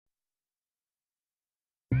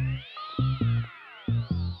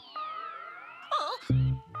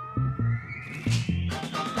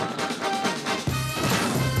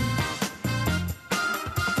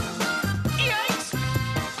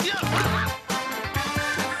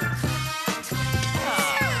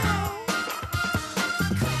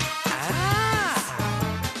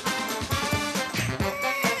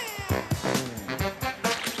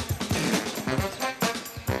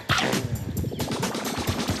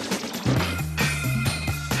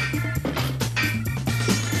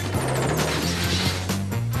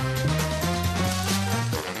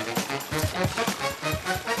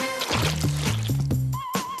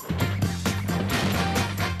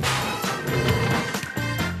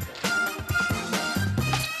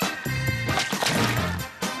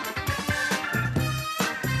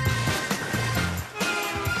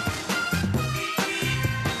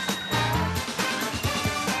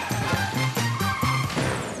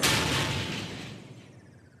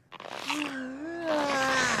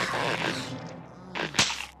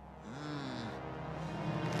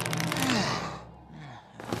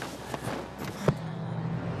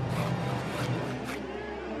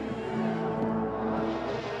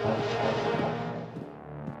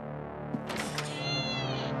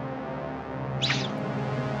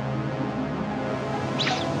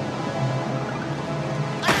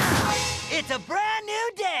It's a brand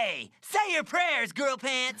new day! Say your prayers, girl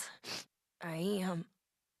pants! I am.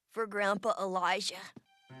 For Grandpa Elijah,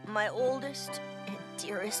 my oldest and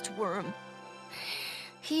dearest worm.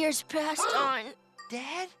 He has passed on.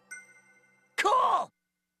 Dad? Cool!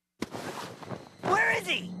 Where is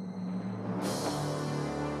he?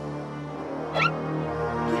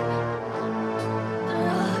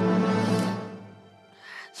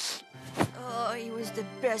 Oh, he was the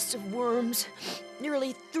best of worms.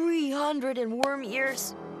 Nearly 300 in worm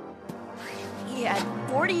years. He had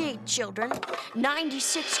 48 children,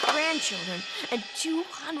 96 grandchildren, and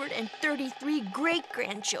 233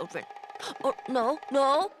 great-grandchildren. Oh, no.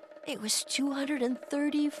 It was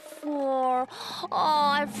 234. Oh,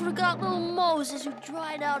 I forgot little Moses who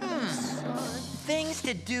dried out in the sun. Things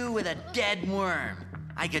to do with a dead worm.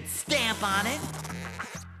 I could stamp on it,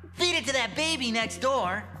 feed it to that baby next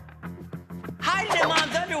door, hide it in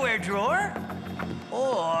Mom's underwear drawer,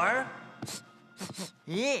 or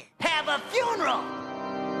have a funeral.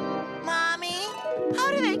 Mommy,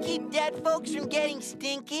 how do they keep dead folks from getting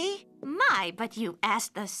stinky? My, but you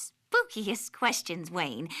asked the spookiest questions,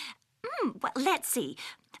 Wayne. Well, let's see.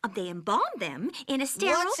 They embalm them in a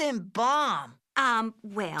sterile... What's embalm?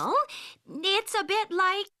 Well, it's a bit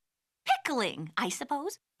like pickling, I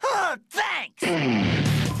suppose. Oh, thanks!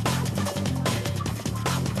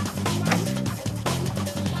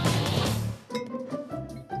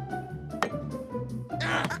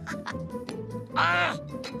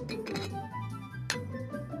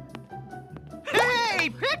 Hey,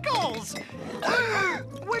 pickles!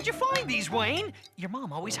 Where'd you find these, Wayne? Your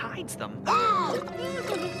mom always hides them.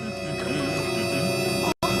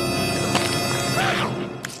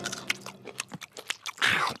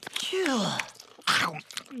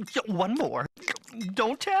 One more.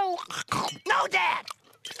 Don't tell. No, Dad!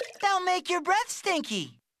 They'll make your breath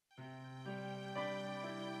stinky.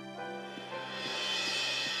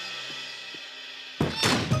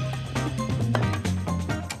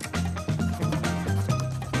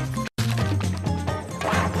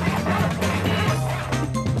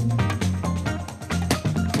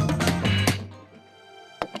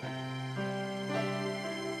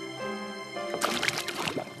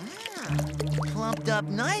 Plumped up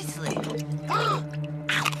nicely.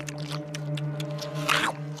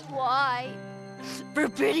 Why? For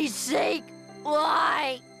pity's sake,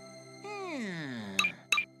 why?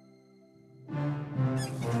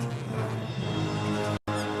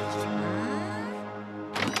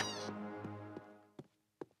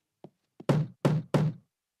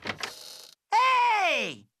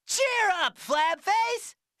 Hey! Cheer up,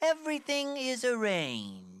 Flabface! Everything is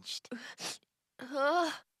arranged.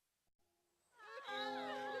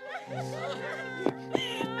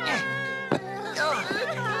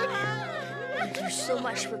 Thank you so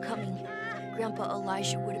much for coming. Grandpa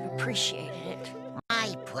Elijah would have appreciated it.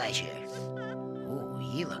 My pleasure. Ooh,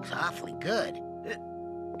 he looks awfully good.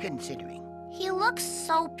 Considering. He looks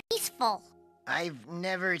so peaceful. I've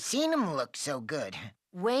never seen him look so good.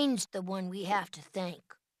 Wayne's the one we have to thank.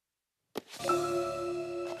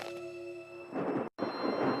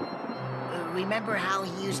 Remember how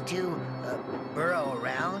he used to burrow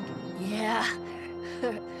around? Yeah,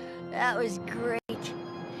 that was great.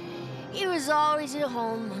 He was always at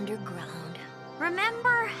home underground.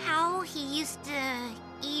 Remember how he used to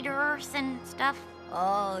eat earth and stuff?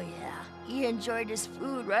 Oh, yeah. He enjoyed his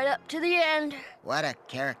food right up to the end. What a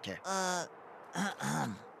character.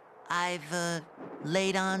 I've,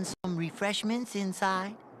 laid on some refreshments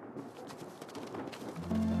inside.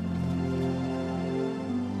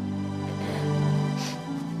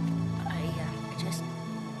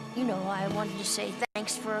 I wanted to say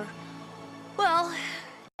thanks for, well,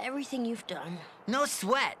 everything you've done. No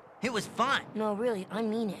sweat. It was fun. No, really, I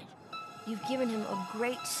mean it. You've given him a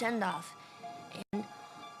great send-off, and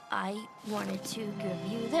I wanted to give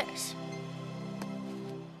you this.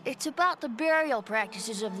 It's about the burial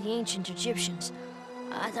practices of the ancient Egyptians.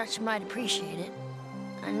 I thought you might appreciate it.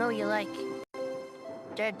 I know you like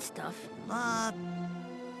dead stuff.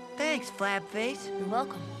 Thanks, Flabface. You're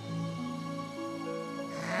welcome.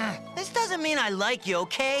 This doesn't mean I like you,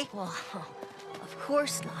 okay? Well, of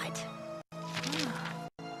course not.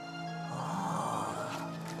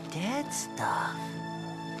 Oh, dead stuff.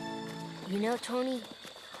 You know, Tony,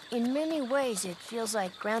 in many ways it feels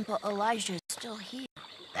like Grandpa Elijah's still here.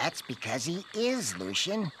 That's because he is,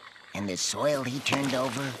 Lucian. And the soil he turned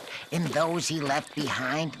over, and those he left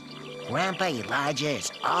behind, Grandpa Elijah is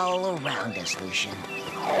all around us, Lucian.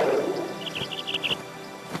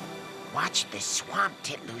 Watch the swamp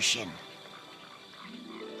tit, Lucian.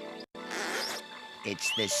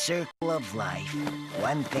 It's the circle of life.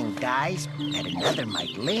 One thing dies, and another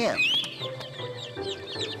might live.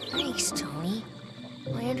 Thanks, Tony.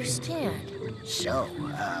 I understand. So,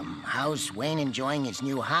 how's Wayne enjoying his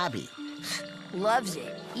new hobby? Loves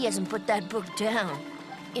it. He hasn't put that book down.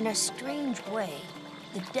 In a strange way,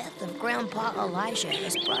 the death of Grandpa Elijah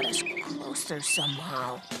has brought us closer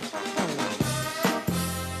somehow.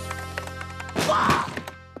 Wow!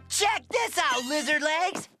 Check this out, lizard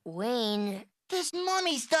legs! Wayne... This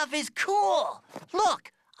mummy stuff is cool!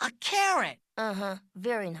 Look, a carrot! Uh-huh,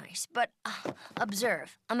 very nice. But,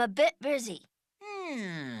 observe, I'm a bit busy.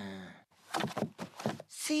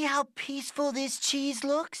 See how peaceful this cheese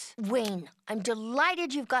looks? Wayne, I'm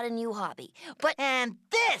delighted you've got a new hobby, but... And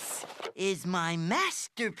this is my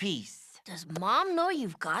masterpiece. Does Mom know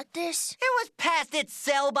you've got this? It was past its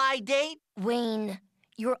sell-by date. Wayne,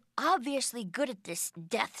 you're obviously good at this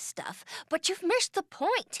death stuff, but you've missed the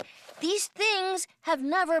point. These things have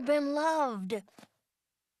never been loved.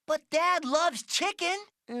 But Dad loves chicken.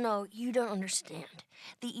 No, you don't understand.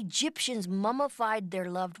 The Egyptians mummified their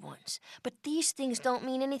loved ones, but these things don't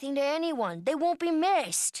mean anything to anyone. They won't be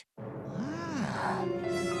missed.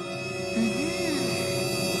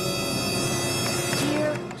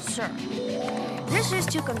 Dear Sir, this is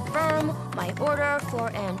to confirm my order for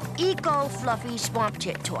an eco-fluffy swamp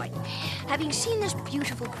tit toy. Having seen this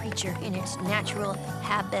beautiful creature in its natural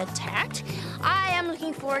habitat, I am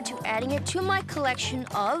looking forward to adding it to my collection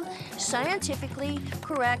of scientifically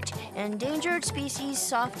correct endangered species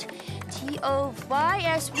soft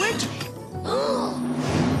TOYS, which...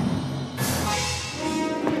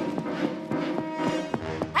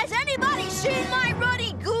 Has anybody seen my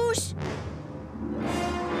ruddy goose?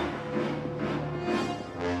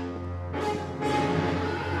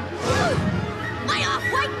 My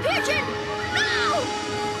off-white pigeon! No!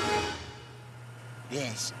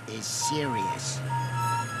 This is serious.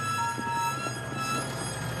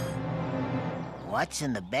 What's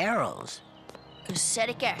in the barrels?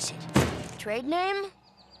 Acetic acid. Trade name?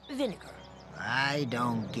 Vinegar. I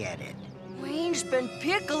don't get it. Wayne's been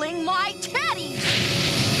pickling my teddies!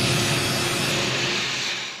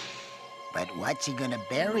 But what's he gonna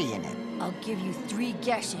bury in it? I'll give you 3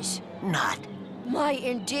 guesses. Not. My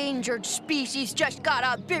endangered species just got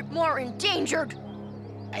a bit more endangered.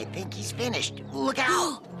 I think he's finished. Look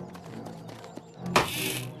out!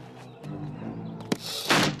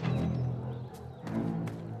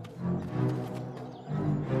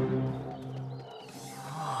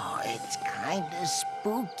 Oh, it's kinda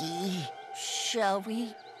spooky. Shall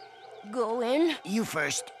we go in? You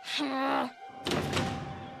first.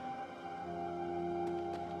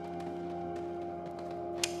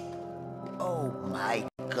 Oh my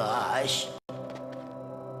gosh.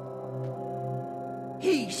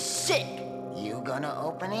 He's sick. You gonna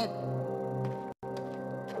open it?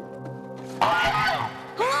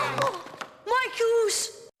 Oh, my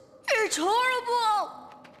goose! It's horrible!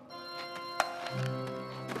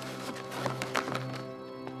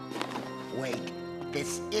 Wait,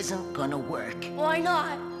 this isn't gonna work. Why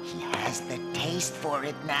not? He has the taste for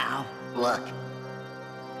it now. Look.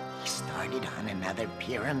 He started on another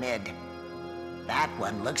pyramid. That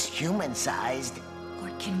one looks human-sized.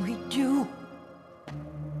 What can we do?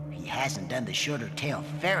 He hasn't done the shorter tail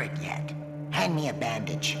ferret yet. Hand me a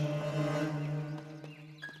bandage.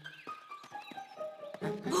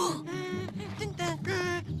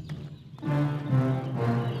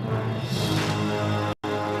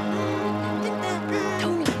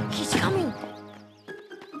 Tony, he's coming.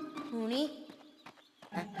 Tony?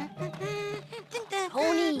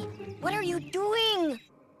 Tony, what are you doing?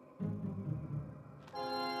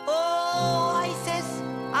 Oh, Isis,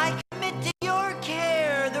 I commit to your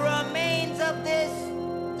care the remains of this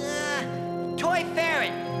toy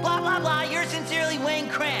ferret. Blah, blah, blah. Yours sincerely, Wayne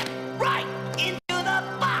Cramp. Right into the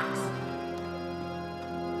box.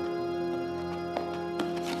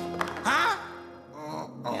 Huh?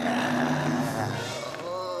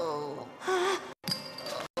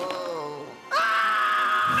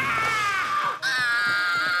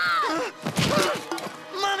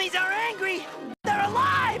 Mummies are angry. They're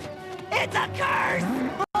alive. It's a curse.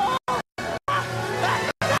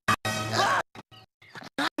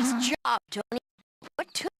 Nice job, Tony. What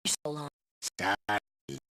took you so long? Sorry.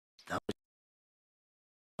 Those...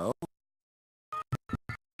 Oh.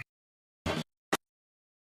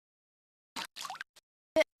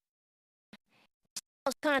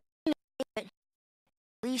 Smells kind of but at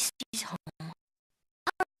least he's home.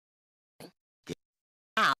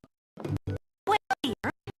 Well, dear,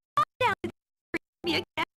 calm down and me again.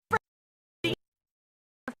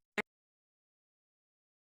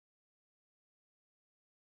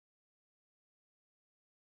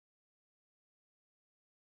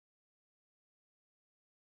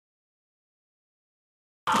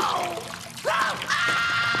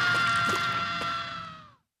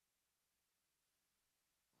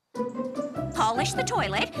 polish the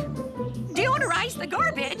toilet, deodorize the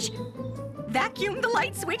garbage, vacuum the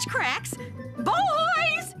light switch cracks.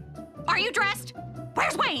 Boys! Are you dressed?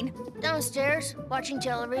 Where's Wayne? Downstairs, watching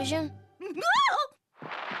television.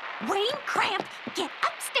 Wayne, Cramp, get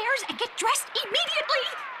upstairs and get dressed immediately.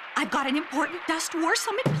 I've got an important Dust War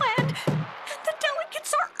Summit planned, and the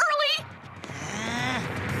delegates are early.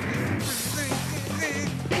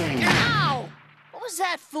 Ow! What was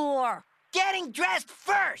that for? Getting dressed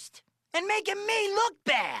first and making me look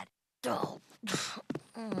bad. Oh.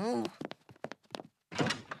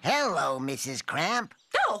 Hello, Mrs. Cramp.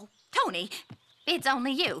 Oh, Tony, it's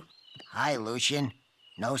only you. Hi, Lucian.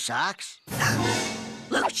 No socks?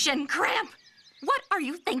 Lucian Cramp, what are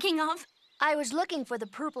you thinking of? I was looking for the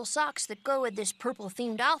purple socks that go with this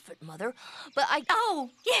purple-themed outfit, Mother, but Oh,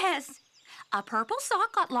 yes. A purple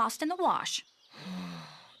sock got lost in the wash.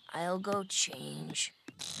 I'll go change.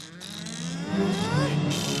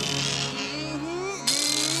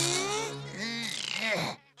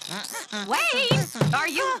 Wait, are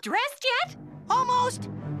you dressed yet? Almost.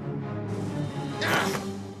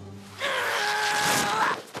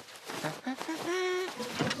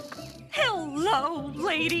 Hello,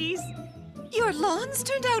 ladies. Your lawn's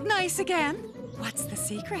turned out nice again. What's the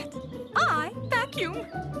secret? I vacuum.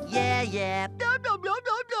 Yeah. Blah, blah, blah,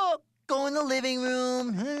 blah, blah. Go in the living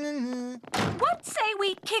room. What say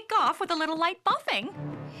we kick off with a little light buffing?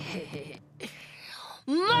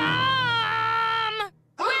 Mom!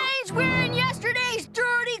 Wayne's wearing yesterday's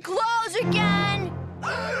dirty clothes again!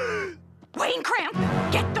 Wayne Cramp,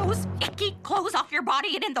 get those icky clothes off your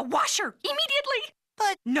body and in the washer immediately.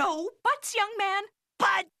 But- No buts, young man.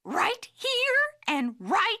 But Right here and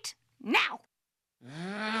right now.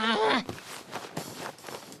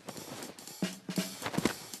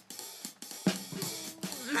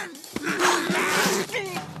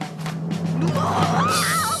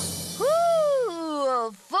 Ooh,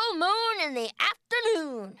 a full moon in the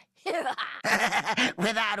afternoon.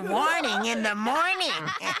 Without warning in the morning.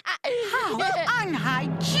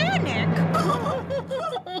 Unhygienic.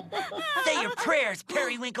 say your prayers,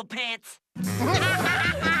 periwinkle pants.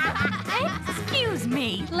 Excuse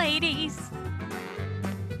me, ladies.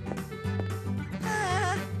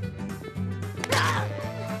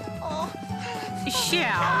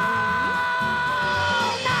 Shall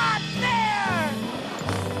Not fair!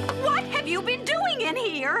 What have you been doing in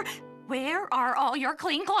here? Where are all your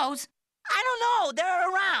clean clothes? I don't know.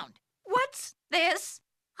 They're around. What's this?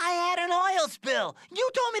 I had an oil spill. You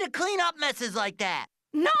told me to clean up messes like that.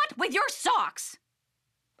 Not with your socks.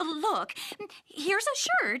 Look, here's a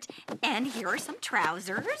shirt, and here are some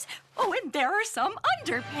trousers. Oh, and there are some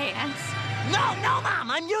underpants. No, Mom.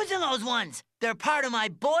 I'm using those ones. They're part of my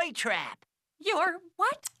boy trap. Your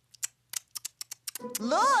what?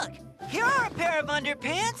 Look, here are a pair of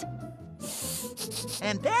underpants.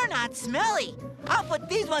 And they're not smelly. I'll put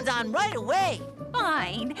these ones on right away.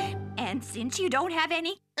 Fine. And since you don't have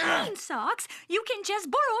any clean socks, you can just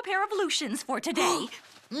borrow a pair of Lucian's for today.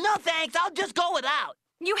 No thanks, I'll just go without.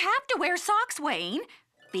 You have to wear socks, Wayne.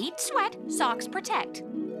 Feet sweat, socks protect.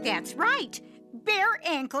 That's right. Bare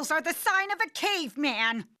ankles are the sign of a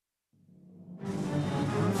caveman.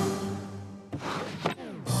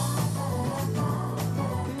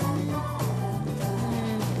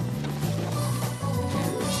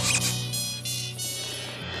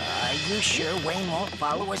 Are you sure Wayne won't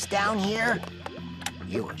follow us down here?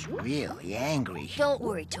 He was really angry. Don't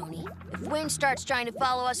worry, Tony. If Wayne starts trying to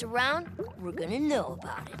follow us around, we're gonna know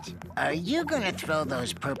about it. Are you gonna throw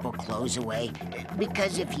those purple clothes away?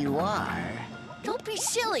 Because if you are... Don't be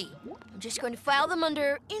silly. I'm just going to file them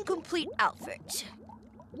under incomplete outfit.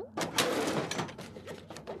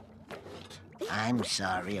 I'm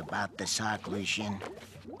sorry about the sock, Lucian.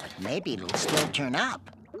 But maybe it'll still turn up.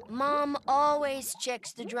 Mom always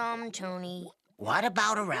checks the drum, Tony. What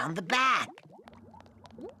about around the back?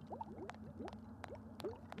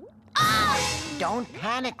 Don't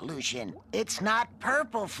panic, Lucian. It's not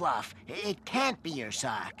purple fluff. It can't be your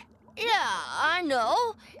sock. Yeah, I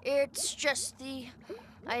know. It's just the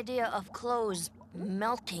idea of clothes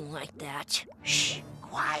melting like that. Shh,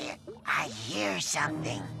 quiet. I hear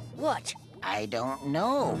something. What? I don't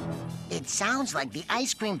know. It sounds like the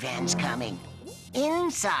ice cream van's coming.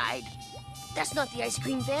 Inside. That's not the ice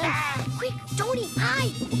cream van. Quick, Tony,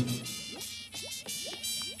 hide!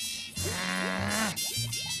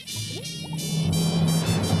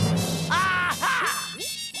 Aha!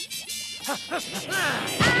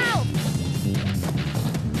 Ow!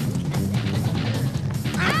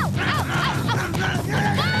 Ow!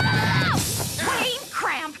 Ow! Wayne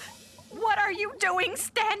Cramp, what are you doing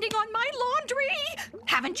standing on my laundry?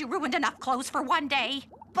 Haven't you ruined enough clothes for one day?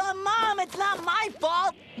 But, Mom, it's not my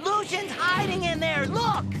fault. Lucian's hiding in there.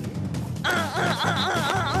 Look!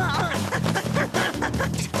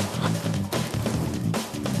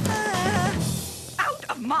 Out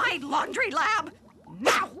of my laundry lab!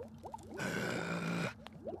 Now!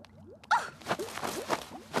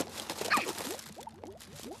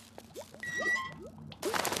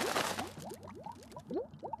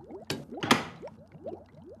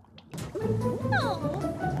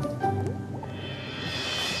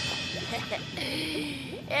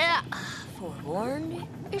 Yeah, forewarned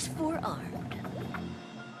is forearmed.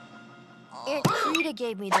 Aunt Frida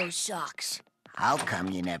gave me those socks. How come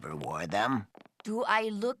you never wore them? Do I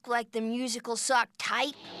look like the musical sock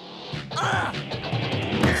type?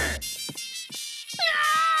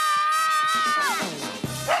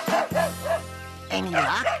 Any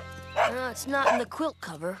luck? No, it's not in the quilt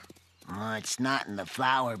cover. Oh, it's not in the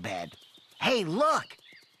flower bed. Hey, look!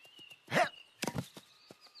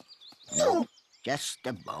 Nope, just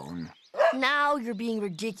a bone. Now you're being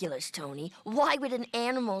ridiculous, Tony. Why would an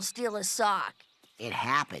animal steal a sock? It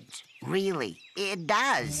happens. Really, it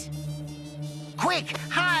does. Quick,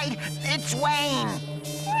 hide! It's Wayne!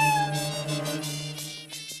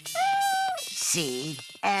 See?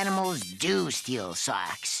 Animals do steal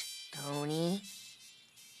socks. Tony,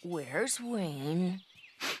 where's Wayne?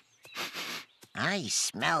 I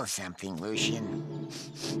smell something, Lucian.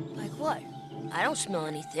 Like what? I don't smell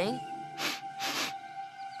anything.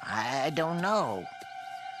 I don't know.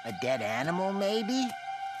 A dead animal, maybe?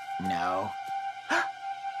 No.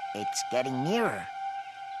 It's getting nearer.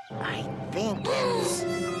 I think it's...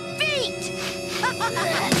 Feet!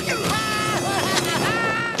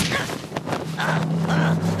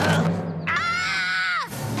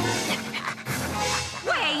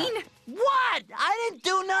 Wayne! What? I didn't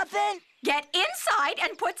do nothing. Get inside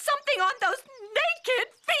and put something on those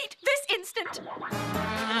naked feet this instant!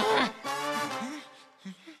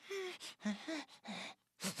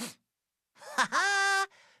 Ha-ha!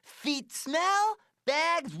 Feet smell,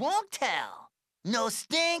 bags won't tell. No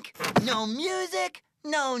stink, no music,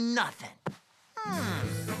 no nothing.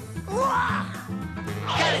 Wah!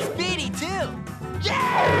 Got a speedy, too.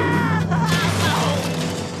 Yeah!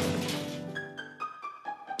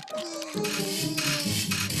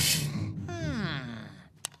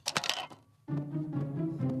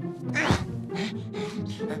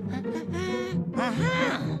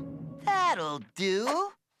 That'll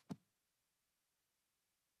do.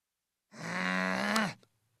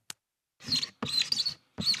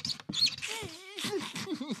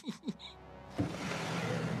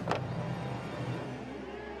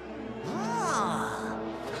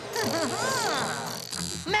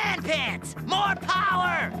 Man pants! More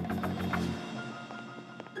power!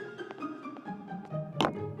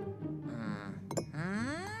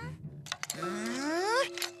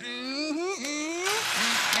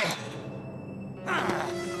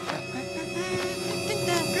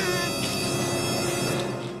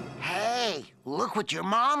 Hey, look what your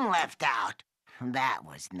mom left out. That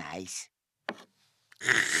was nice.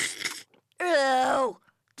 Ew!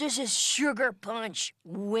 This is sugar punch,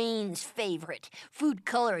 Wayne's favorite. Food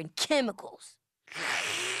color and chemicals.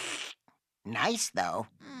 Nice, though.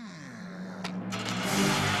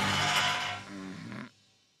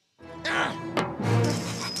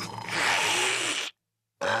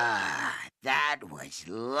 Ah, that was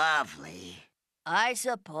lovely. I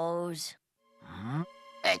suppose.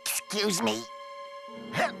 Excuse me.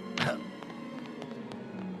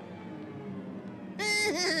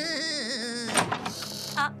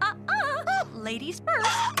 Ladies first.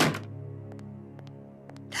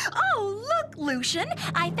 Oh, look, Lucian.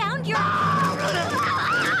 I found your...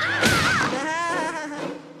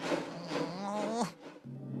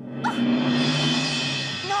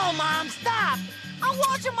 No, Mom, stop! I'll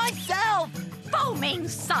wash it myself! foaming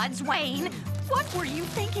suds, Wayne. What were you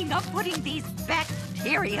thinking of putting these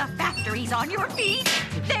bacteria factories on your feet?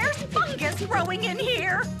 There's fungus growing in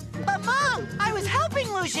here. But, Mom, I was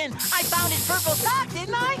helping Lucian. I found his purple sock,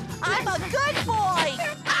 didn't I? I'm a good boy.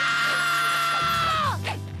 Ah!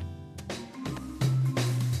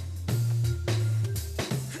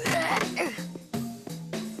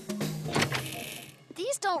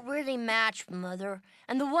 These don't really match, Mother.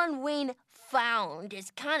 And the one Wayne found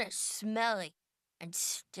is kind of smelly and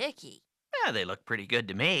sticky. Yeah, they look pretty good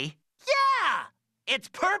to me. Yeah! It's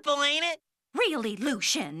purple, ain't it? Really,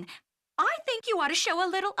 Lucian? I think you ought to show a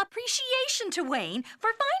little appreciation to Wayne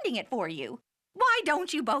for finding it for you. Why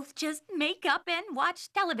don't you both just make up and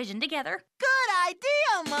watch television together? Good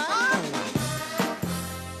idea, Mom.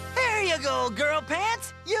 Here you go, girl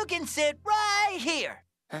pants. You can sit right here.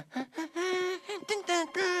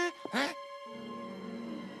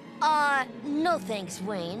 No thanks,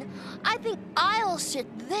 Wayne. I think I'll sit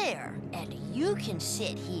there, and you can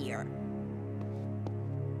sit here.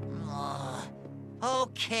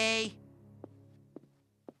 Okay.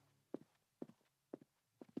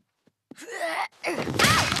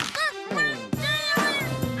 Ow!